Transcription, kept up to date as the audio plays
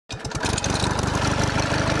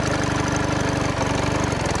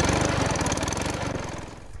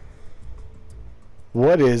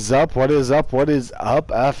What is up? What is up? What is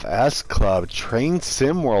up, FS Club? Train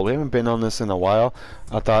Sim World. We haven't been on this in a while.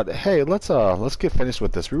 I thought, hey, let's get finished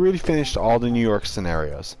with this. We already finished all the New York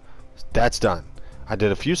scenarios. That's done. I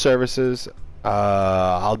did a few services.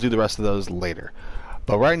 I'll do the rest of those later.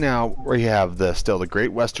 But right now we have still the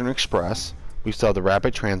Great Western Express. We still have the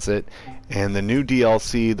Rapid Transit and the new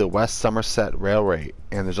DLC, the West Somerset Railway.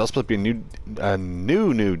 And there's also supposed to be a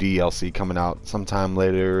new DLC coming out sometime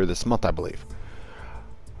later this month, I believe.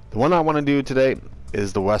 The one I want to do today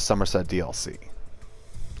is the West Somerset DLC.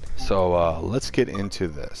 So let's get into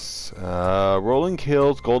this. Rolling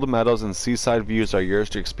hills, golden meadows, and seaside views are yours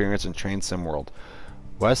to experience in Train Sim World.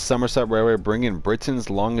 West Somerset Railway, bringing Britain's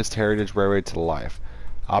longest heritage railway to life.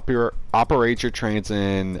 Operate your trains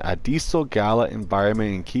in a diesel gala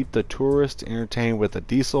environment and keep the tourists entertained with a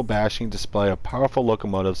diesel bashing display of powerful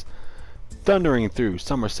locomotives thundering through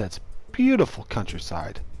Somerset's beautiful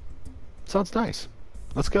countryside. Sounds nice.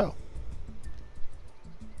 Let's go.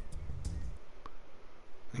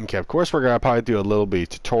 Okay, of course we're going to probably do a little bit of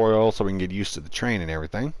tutorial so we can get used to the train and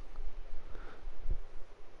everything.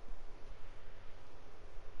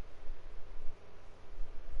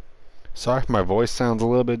 Sorry if my voice sounds a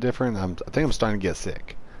little bit different. I think I'm starting to get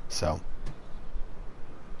sick. So,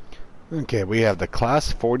 okay, we have the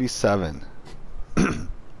Class 47.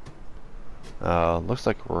 Looks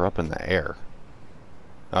like we're up in the air.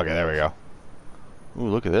 Okay, there we go. Ooh,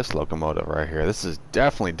 look at this locomotive right here. This is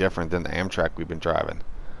definitely different than the Amtrak we've been driving.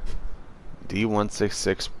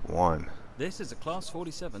 D1661. This is a Class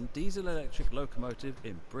 47 diesel-electric locomotive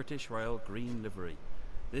in British Rail green livery.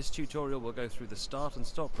 This tutorial will go through the start and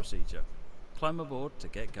stop procedure. Climb aboard to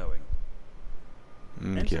get going.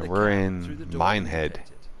 Okay, we're in Minehead.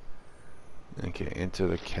 Okay, enter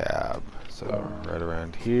the cab. So, right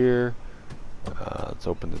around here. Let's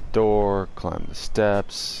open the door, climb the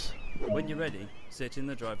steps. When you're ready, sit in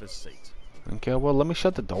the driver's seat. Okay, well, let me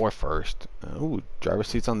shut the door first. Ooh, driver's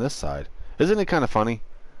seat's on this side. Isn't it kind of funny?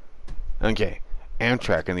 Okay,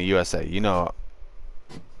 Amtrak in the USA. You know,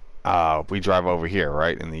 we drive over here,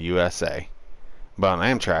 right, in the USA. But on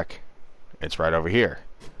Amtrak, it's right over here.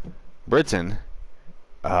 Britain,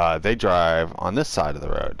 they drive on this side of the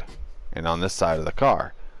road and on this side of the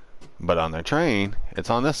car. But on their train, it's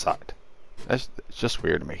on this side. It's just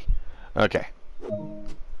weird to me. Okay.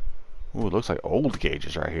 Ooh, it looks like old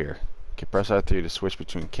gauges right here. Okay, press R3 to switch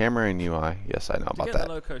between camera and UI. Yes, I know about that. To get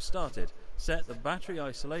the loco started, set the battery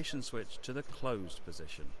isolation switch to the closed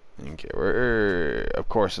position. Okay, of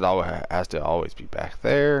course it has to always be back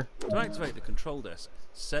there. To activate the control desk,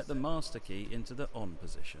 set the master key into the on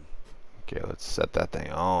position. Okay, let's set that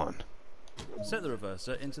thing on. Set the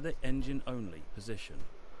reverser into the engine only position.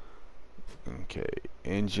 Okay,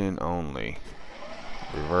 engine only.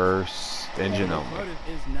 Reverse, engine only. The locomotive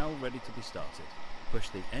is now ready to be started. Push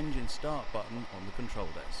the engine start button on the control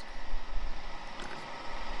desk.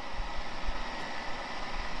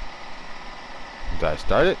 Did I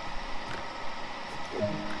start it?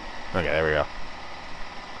 Okay, there we go.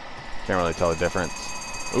 Can't really tell the difference.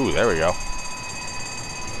 Ooh, there we go.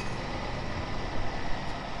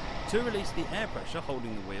 To release the air pressure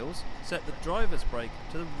holding the wheels, set the driver's brake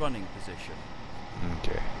to the running position.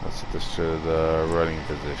 Okay, let's set this to the running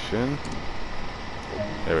position.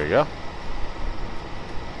 There we go.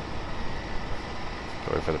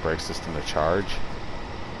 Wait for the brake system to charge.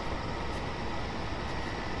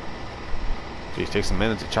 Geez, it takes a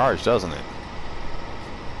minute to charge, doesn't it?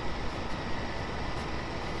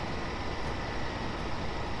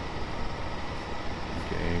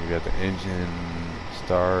 Okay, we got the engine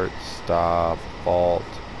start, stop, fault,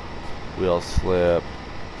 wheel slip,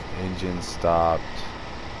 engine stopped.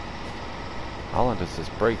 How long does this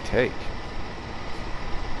brake take?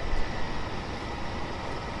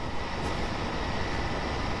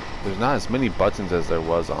 There's not as many buttons as there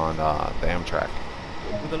was on the Amtrak.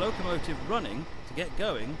 With the locomotive running, to get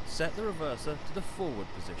going, set the reverser to the forward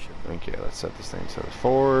position. Okay, let's set this thing to the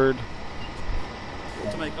forward.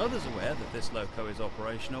 To make others aware that this loco is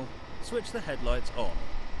operational, switch the headlights on.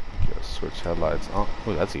 Okay, let's switch headlights on.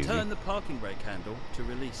 Oh, that's easy. Turn the parking brake handle to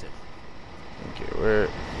release it. Okay, we're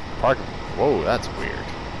parking. Whoa, that's weird.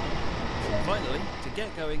 Finally, to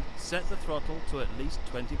get going, set the throttle to at least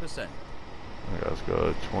 20%. Okay, let's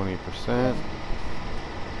go to 20%.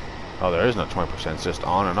 Oh, there is no 20%, it's just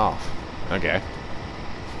on and off. Okay.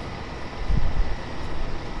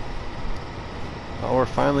 Oh, we're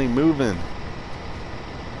finally moving.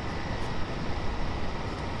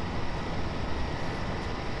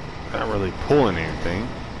 Not really pulling anything.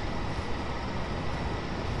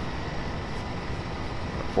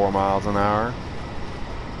 4 miles an hour.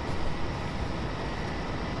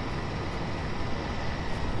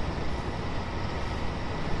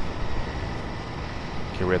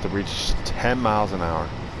 Okay, we have to reach 10 miles an hour.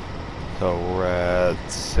 So we're at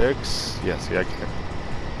 6. Yeah, see, I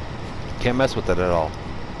can't mess with it at all.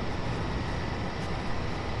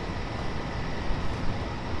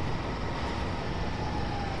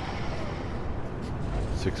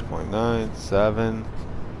 .97.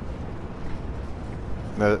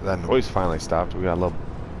 That noise finally stopped. We got a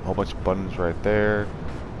whole bunch of buttons right there.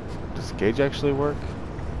 Does the gauge actually work?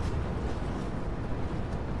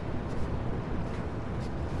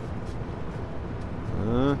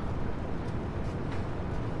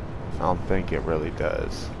 I don't think it really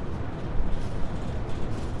does.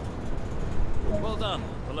 Well done.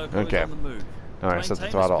 The loco is on the move. Alright, set the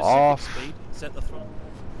Maintain throttle a specific off. Speed. Set the throttle.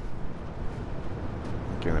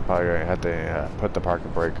 Okay, they're probably gonna have to put the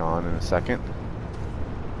parking brake on in a second.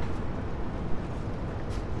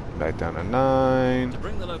 Back down to 9. To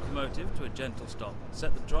bring the locomotive to a gentle stop,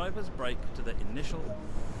 set the driver's brake to the initial.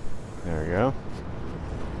 There we go.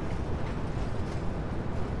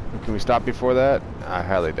 Can we stop before that? I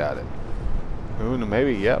highly doubt it. Ooh, no,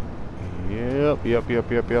 maybe. Yep. Yep.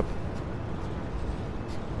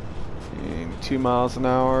 And 2 miles an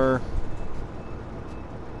hour.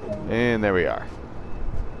 And there we are.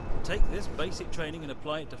 Take this basic training and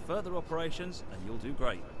apply it to further operations, and you'll do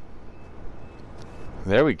great.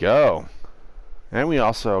 There we go. And we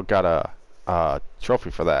also got a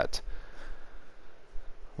trophy for that.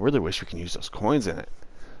 Really wish we can use those coins in it.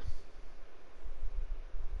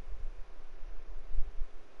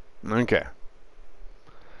 Okay.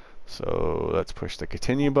 So let's push the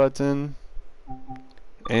continue button.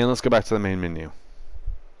 And let's go back to the main menu.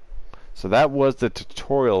 So that was the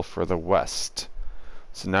tutorial for the West.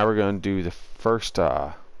 So now we're going to do the first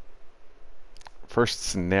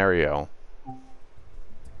scenario.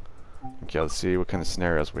 Okay, let's see what kind of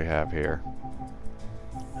scenarios we have here.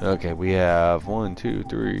 Okay, we have 1, 2,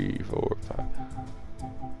 3, 4,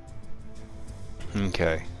 5.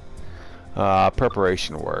 Okay.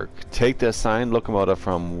 Preparation work. Take the assigned locomotive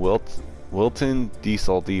from Wilton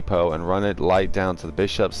Diesel Depot and run it light down to the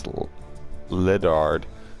Bishop's Lyddard,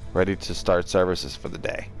 ready to start services for the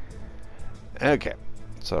day. Okay,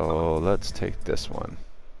 so let's take this one.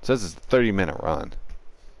 It says it's a 30-minute run.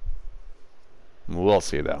 We'll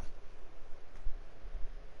see though.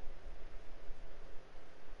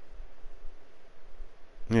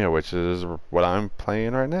 Yeah, which is what I'm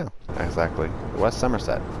playing right now. Exactly. West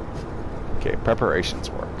Somerset. Okay, preparations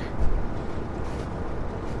work.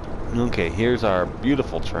 Okay, here's our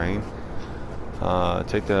beautiful train.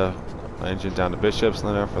 Take the engine down to Bishop's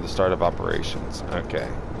Lyddard for the start of operations. Okay.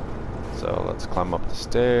 So let's climb up the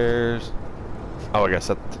stairs. Oh, I gotta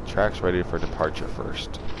set the tracks ready for departure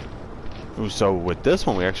first. Ooh, so with this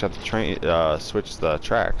one, we actually have to switch the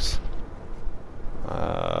tracks.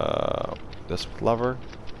 This lever.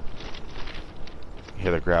 You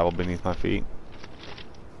hear the gravel beneath my feet.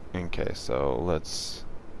 Okay, so let's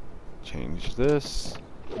change this.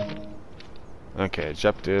 Okay,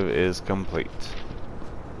 objective is complete.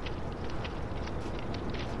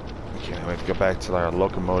 Okay, now we have to go back to our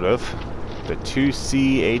locomotive, the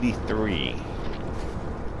 2C83.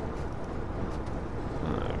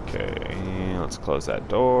 Okay, let's close that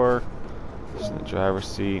door. Just in the driver's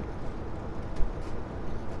seat.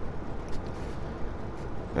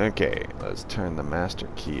 Okay, let's turn the master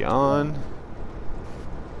key on.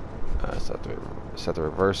 Set the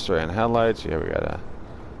reverser and headlights. Yeah, we gotta.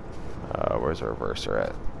 Where's the reverser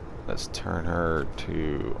at? Let's turn her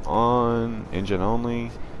to on. Engine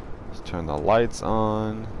only. Let's turn the lights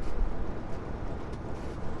on.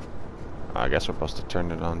 I guess we're supposed to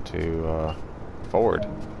turn it on to forward.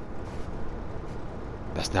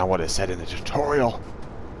 That's not what it said in the tutorial.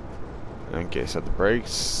 Okay, set the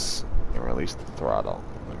brakes and release the throttle.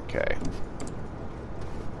 Okay.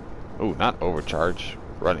 Oh, not overcharge.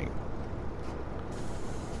 Running.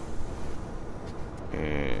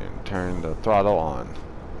 And turn the throttle on.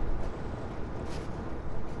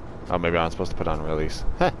 Oh, maybe I'm supposed to put on release.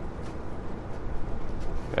 Heh.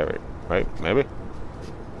 There we. Wait, maybe?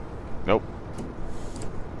 Nope.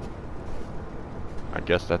 I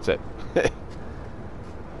guess that's it.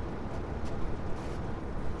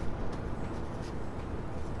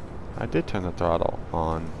 I did turn the throttle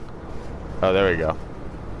on. Oh, there we go.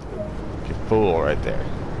 You fool right there.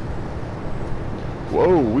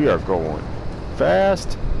 Whoa, we are going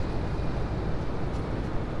fast.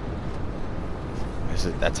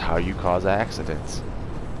 That's how you cause accidents.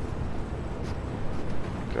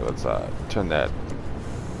 Okay, let's turn that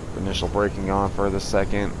initial braking on for the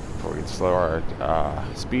second before we can slow our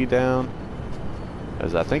speed down.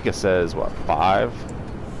 As I think it says what, 5?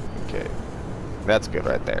 Okay, that's good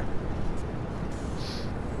right there.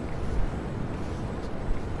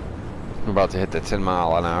 We're about to hit the 10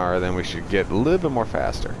 mile an hour, then we should get a little bit more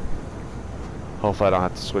faster. Hopefully I don't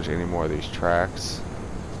have to switch any more of these tracks.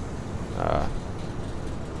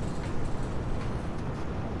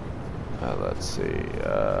 Let's see,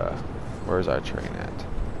 where's our train at?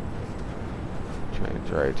 Train's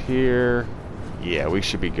right here. Yeah, we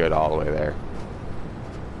should be good all the way there.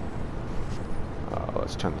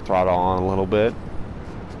 Let's turn the throttle on a little bit.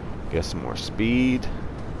 Get some more speed.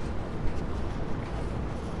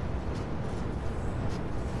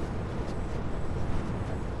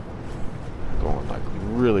 Going like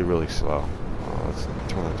really, really slow. Let's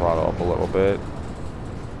turn the throttle up a little bit.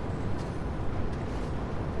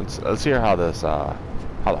 Let's hear how this how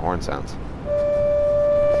the horn sounds.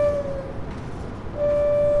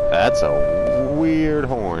 That's a weird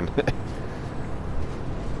horn.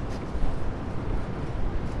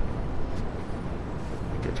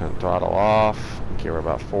 Okay, turn the throttle off. Okay, we're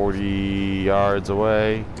about 40 yards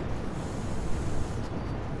away.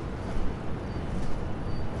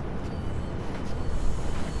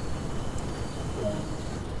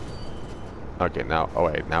 Okay, now, oh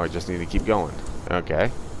wait, now we just need to keep going.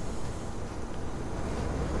 Okay.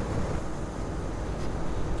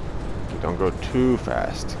 Don't go too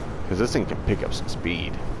fast, because this thing can pick up some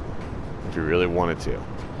speed if you really wanted to.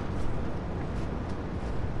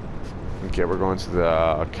 Okay, we're going to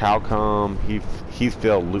the Calcombe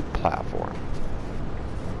Heathville Loop platform.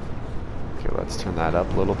 Okay, let's turn that up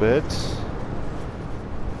a little bit.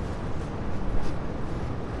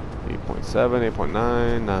 8.7,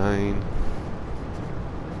 8.99.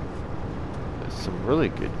 There's some really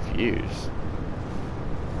good views.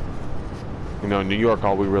 You know, in New York,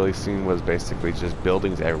 all we really seen was basically just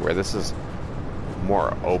buildings everywhere. This is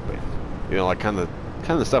more open. You know, like kind of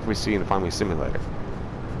the stuff we see in the Farming Simulator.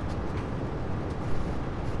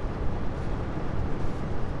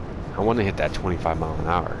 I want to hit that 25 mile an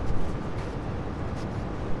hour.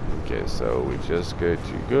 Okay, so we just get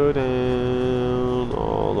to go down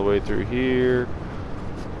all the way through here.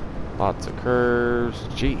 Lots of curves.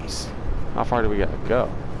 Jeez, how far do we gotta go?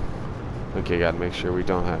 Okay, gotta make sure we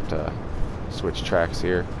don't have to switch tracks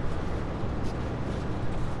here.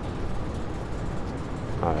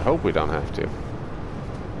 I hope we don't have to.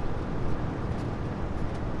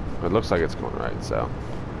 It looks like it's going right, so.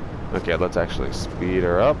 Okay, let's actually speed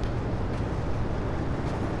her up.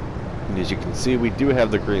 And as you can see, we do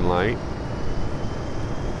have the green light.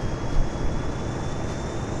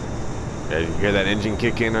 Yeah, you hear that engine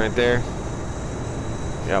kick in right there?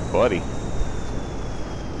 Yeah, buddy.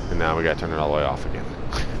 And now we gotta turn it all the way off again.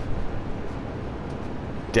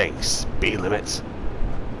 Dang, speed limits.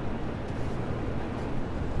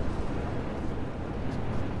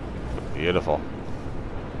 Beautiful.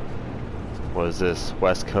 What is this?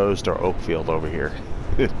 West Coast or Oakfield over here?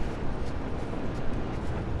 Okay,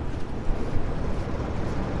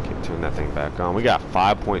 turn that thing back on. We got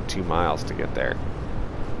 5.2 miles to get there.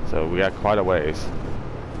 So we got quite a ways.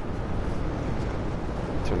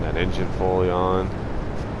 Turn that engine fully on.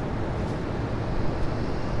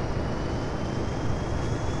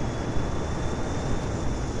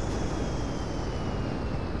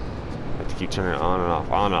 Keep turning it on and off,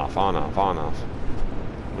 on, off, on, off, on, off.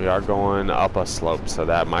 We are going up a slope, so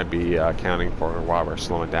that might be accounting for why we're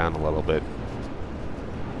slowing down a little bit.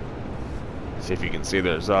 See if you can see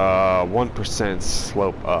there's 1%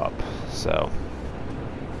 slope up, so.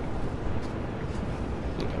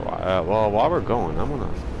 Okay, well, while we're going, I'm gonna.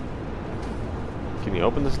 Can you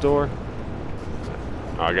open this door?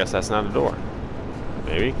 Oh, I guess that's not a door.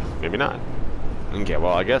 Maybe, maybe not. Okay,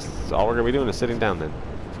 well, I guess all we're gonna be doing is sitting down then.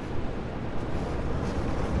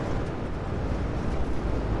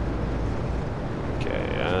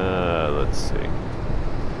 Let's see.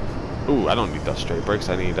 Ooh, I don't need those straight brakes.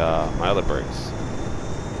 I need my other brakes.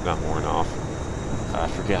 Not worn off. I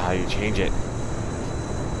forget how you change it.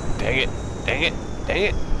 Dang it! Dang it! Dang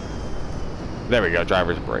it! There we go.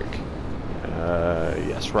 Driver's brake.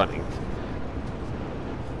 Yes, running.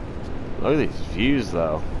 Look at these views,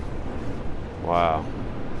 though. Wow.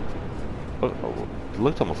 It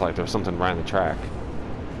looked almost like there was something right on the track.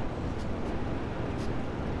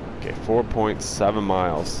 Okay, 4.7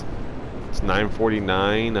 miles. It's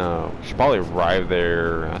 9:49. We should probably arrive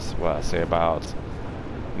there. That's what I say, about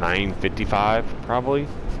 9:55, probably.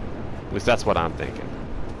 At least that's what I'm thinking.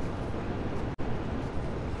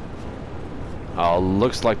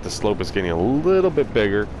 Looks like the slope is getting a little bit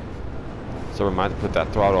bigger, so we might have to put that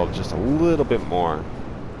throttle just a little bit more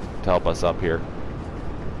to help us up here.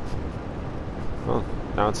 Well,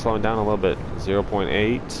 now it's slowing down a little bit.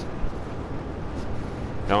 0.8.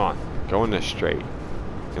 Come on, go in this straight.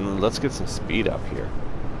 And let's get some speed up here.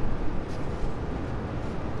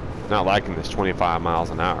 Not liking this 25 miles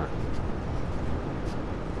an hour.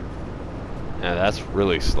 And that's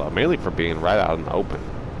really slow, mainly for being right out in the open.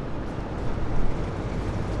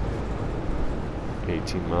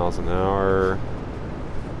 18 miles an hour.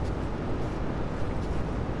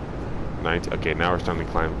 19. Okay, now we're starting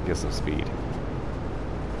to climb, get some speed.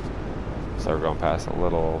 So we're going past a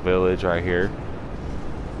little village right here.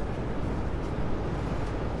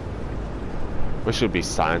 Which should be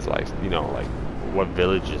signs like, you know, like what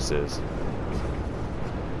village this is.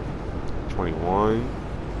 21,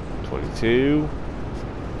 22.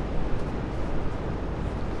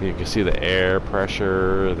 You can see the air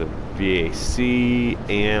pressure, the VAC,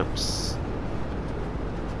 amps.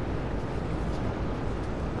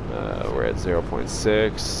 We're at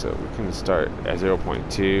 0.6, so we can start at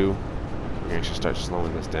 0.2. We can actually start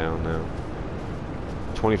slowing this down now.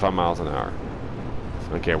 25 miles an hour.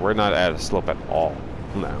 Okay, we're not at a slope at all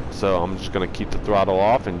now, so I'm just gonna keep the throttle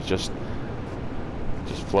off and just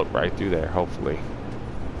float right through there, hopefully.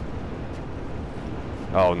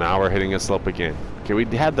 Oh, now we're hitting a slope again. Okay, we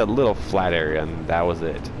had that little flat area and that was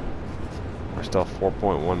it. We're still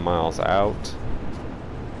 4.1 miles out.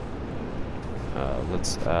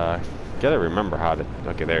 Let's gotta remember how to.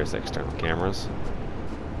 Okay, there's the external cameras.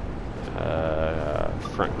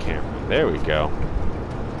 Front camera. There we go.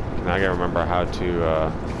 Now I gotta remember how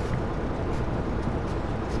to.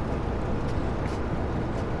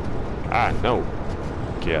 No.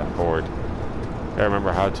 Yeah, forward. Gotta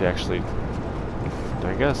remember how to actually.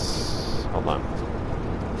 I guess. Hold on.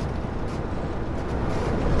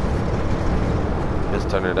 Let's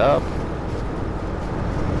turn it up.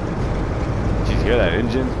 Did you hear that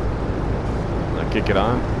engine? I'll kick it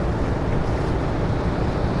on.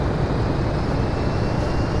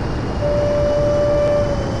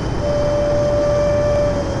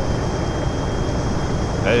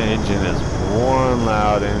 That engine is one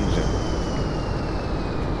loud engine.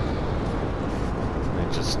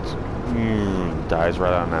 It just dies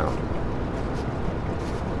right on out.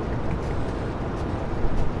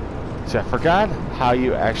 See, I forgot how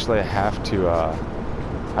you actually have to,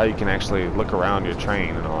 how you can actually look around your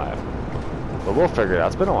train and all that. But we'll figure it out.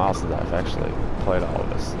 It's been a while since I've actually played all of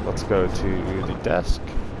this. Let's go to the desk.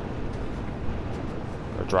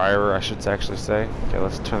 Or driver, I should actually say. Okay,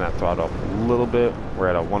 let's turn that throttle up a little bit. We're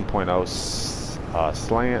at a 1.0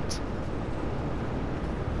 slant.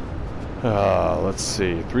 Let's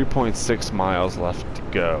see, 3.6 miles left to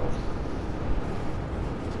go.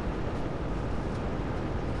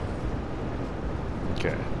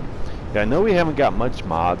 Okay. Yeah, I know we haven't got much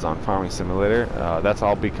mods on Farming Simulator. That's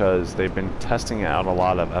all because they've been testing out a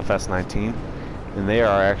lot of FS19, and they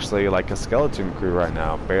are actually like a skeleton crew right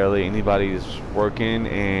now. Barely anybody's working,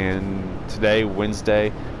 and today,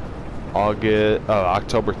 Wednesday,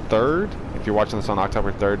 October 3rd, if you're watching this on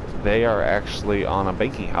October 3rd, they are actually on a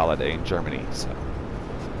banking holiday in Germany, so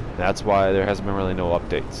that's why there hasn't been really no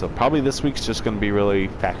updates. So probably this week's just going to be really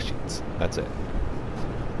fact sheets. That's it.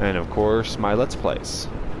 And of course, my Let's Plays.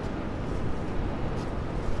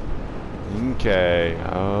 Okay,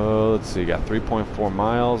 let's see, got 3.4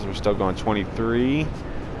 miles, we're still going 23.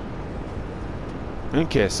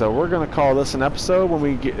 Okay, so we're going to call this an episode. When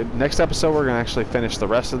we get next episode, we're going to actually finish the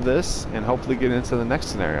rest of this and hopefully get into the next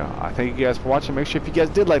scenario. I thank you guys for watching. Make sure if you guys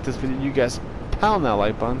did like this video, you guys pound that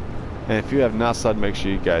like button. And if you have not subbed, make sure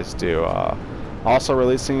you guys do. Also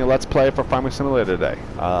releasing a Let's Play for Farming Simulator today.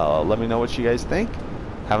 Let me know what you guys think.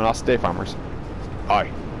 Have an awesome day, farmers. Bye.